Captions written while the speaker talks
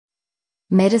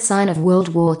Medicine of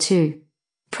World War II.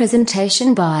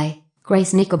 Presentation by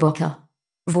Grace Knickerbocker.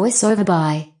 Voiceover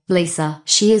by Lisa.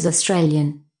 She is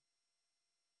Australian.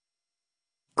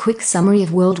 Quick summary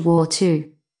of World War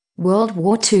II. World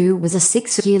War II was a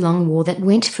 6-year-long war that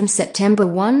went from September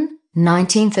 1,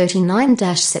 1939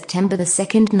 to September 2,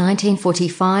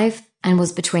 1945, and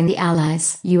was between the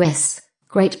Allies, US,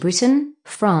 Great Britain,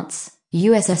 France,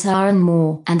 USSR and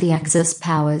more, and the Axis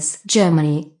powers,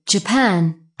 Germany,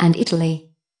 Japan, and Italy.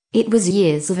 It was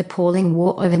years of appalling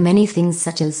war over many things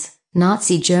such as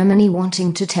Nazi Germany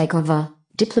wanting to take over,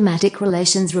 diplomatic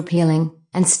relations repealing,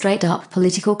 and straight-up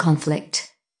political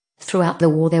conflict. Throughout the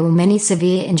war there were many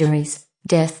severe injuries,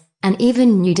 death, and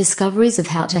even new discoveries of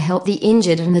how to help the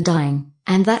injured and the dying,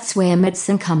 and that's where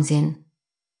medicine comes in.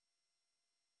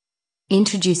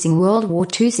 Introducing World War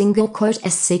II single quote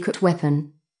as secret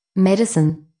weapon.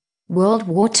 Medicine. World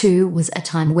War II was a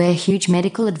time where huge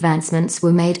medical advancements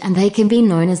were made, and they can be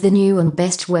known as the new and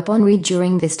best weaponry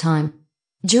during this time.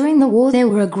 During the war there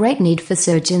were a great need for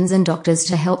surgeons and doctors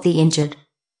to help the injured.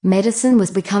 Medicine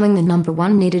was becoming the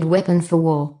 #1 needed weapon for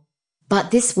war.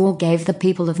 But this war gave the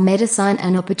people of medicine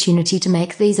an opportunity to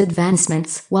make these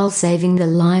advancements while saving the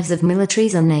lives of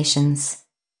militaries and nations.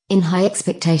 In High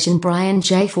Expectation, Brian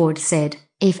J. Ford said,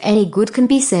 "If any good can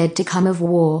be said to come of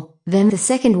war, then the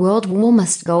Second World War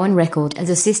must go on record as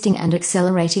assisting and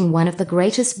accelerating one of the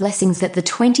greatest blessings that the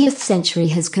 20th century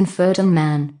has conferred on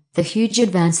man, the huge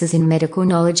advances in medical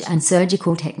knowledge and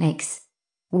surgical techniques."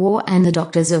 War and the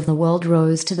doctors of the world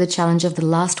rose to the challenge of the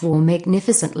last war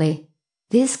magnificently.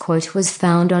 This quote was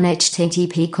found on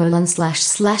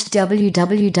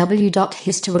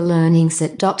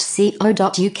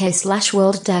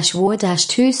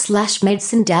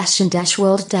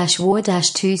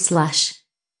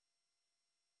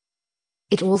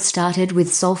It all started with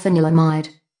sulfanilamide.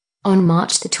 On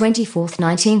March 24,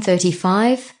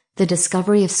 1935, the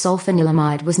discovery of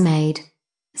sulfanilamide was made.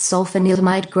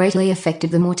 Sulfanilamide greatly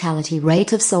affected the mortality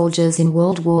rate of soldiers in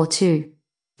World War II.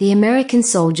 The American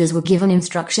soldiers were given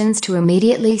instructions to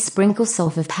immediately sprinkle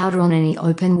sulfur powder on any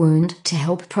open wound to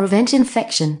help prevent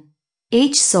infection.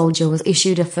 Each soldier was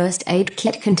issued a first aid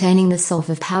kit containing the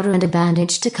sulfur powder and a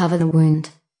bandage to cover the wound.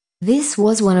 This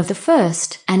was one of the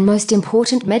first and most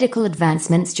important medical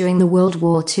advancements during the World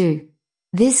War II.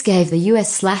 This gave the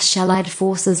US/Allied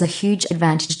forces a huge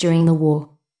advantage during the war.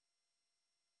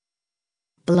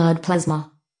 Blood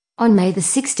plasma. On May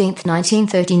 16,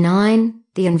 1939,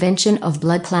 the invention of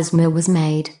blood plasma was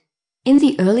made. In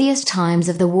the earliest times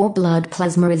of the war, blood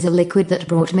plasma is a liquid that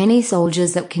brought many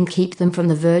soldiers that can keep them from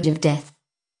the verge of death.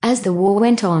 As the war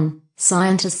went on,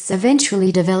 scientists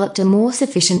eventually developed a more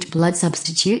sufficient blood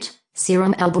substitute,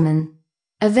 serum albumin.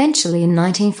 Eventually in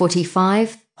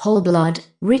 1945, whole blood,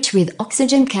 rich with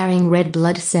oxygen-carrying red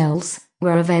blood cells,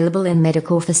 were available in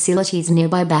medical facilities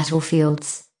nearby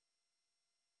battlefields.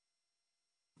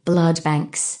 Blood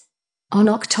banks. On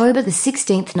October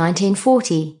 16,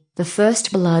 1940, the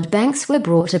first blood banks were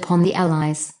brought upon the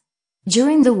Allies.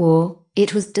 During the war,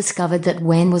 it was discovered that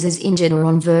when was injured or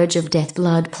on verge of death,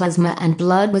 blood plasma and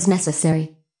blood was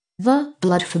necessary. The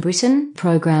Blood for Britain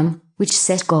program, which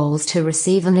set goals to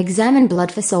receive and examine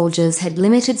blood for soldiers, had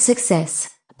limited success,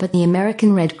 but the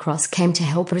American Red Cross came to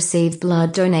help receive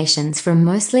blood donations from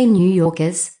mostly New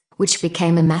Yorkers, which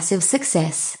became a massive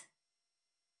success.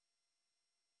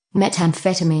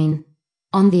 Methamphetamine.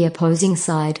 On the opposing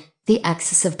side, the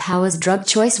axis of power's drug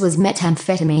choice was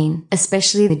methamphetamine,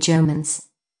 especially the Germans,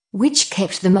 which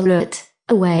kept them alert,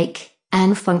 awake,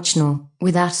 and functional,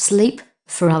 without sleep,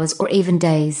 for hours or even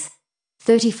days.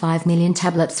 35 million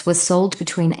tablets were sold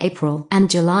between April and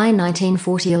July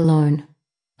 1940 alone.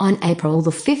 On April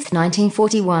 5,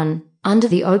 1941, under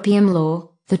the Opium Law,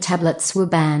 the tablets were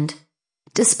banned.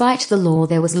 Despite the law,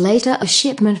 there was later a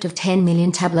shipment of 10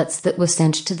 million tablets that were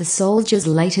sent to the soldiers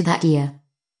later that year.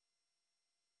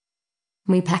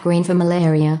 Mepacrine for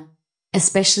malaria.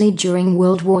 Especially during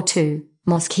World War II,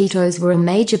 mosquitoes were a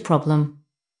major problem.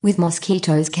 With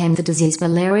mosquitoes came the disease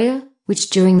malaria,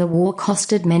 which during the war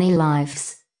costed many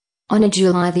lives. On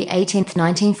July 18,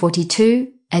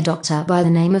 1942, a doctor by the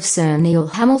name of Sir Neil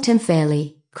Hamilton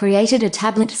Fairley created a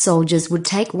tablet soldiers would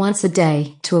take once a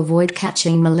day to avoid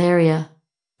catching malaria.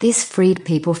 This freed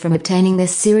people from obtaining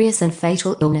this serious and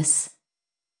fatal illness.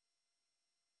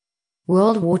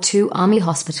 World War II Army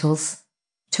hospitals.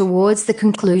 Towards the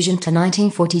conclusion to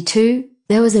 1942,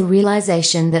 there was a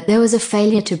realization that there was a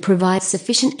failure to provide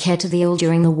sufficient care to the ill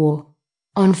during the war.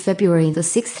 On February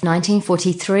 6,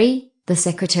 1943, the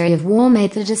Secretary of War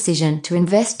made the decision to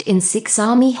invest in 6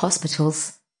 Army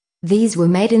hospitals. These were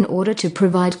made in order to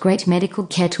provide great medical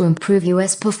care to improve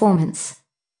U.S. performance.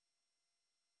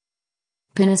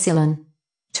 Penicillin.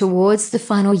 Towards the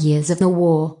final years of the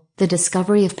war, the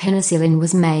discovery of penicillin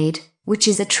was made, which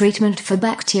is a treatment for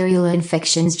bacterial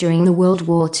infections during the World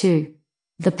War II.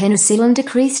 The penicillin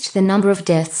decreased the number of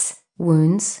deaths,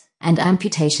 wounds, and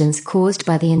amputations caused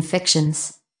by the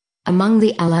infections. Among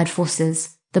the Allied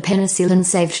forces, the penicillin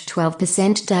saved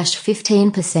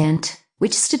 12%-15%,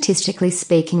 which statistically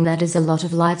speaking that is a lot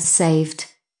of lives saved.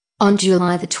 On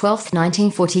July 12,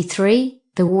 1943,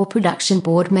 the War Production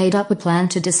Board made up a plan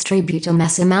to distribute a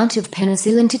mass amount of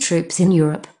penicillin to troops in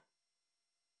Europe.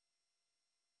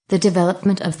 The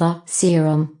development of the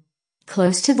serum.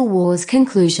 Close to the war's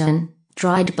conclusion,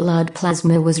 dried blood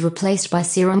plasma was replaced by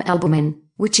serum albumin,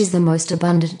 which is the most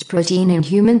abundant protein in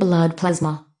human blood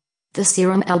plasma. The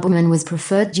serum albumin was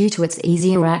preferred due to its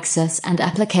easier access and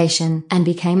application and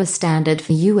became a standard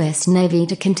for U.S. Navy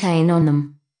to contain on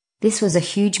them. This was a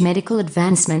huge medical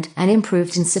advancement and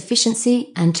improved in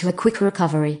sufficiency and to a quick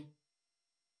recovery.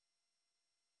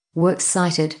 Works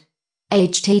cited: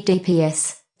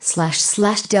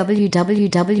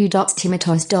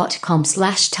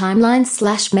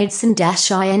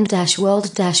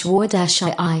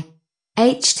 https://www.timotos.com/timeline/medicine-in-world-war-ii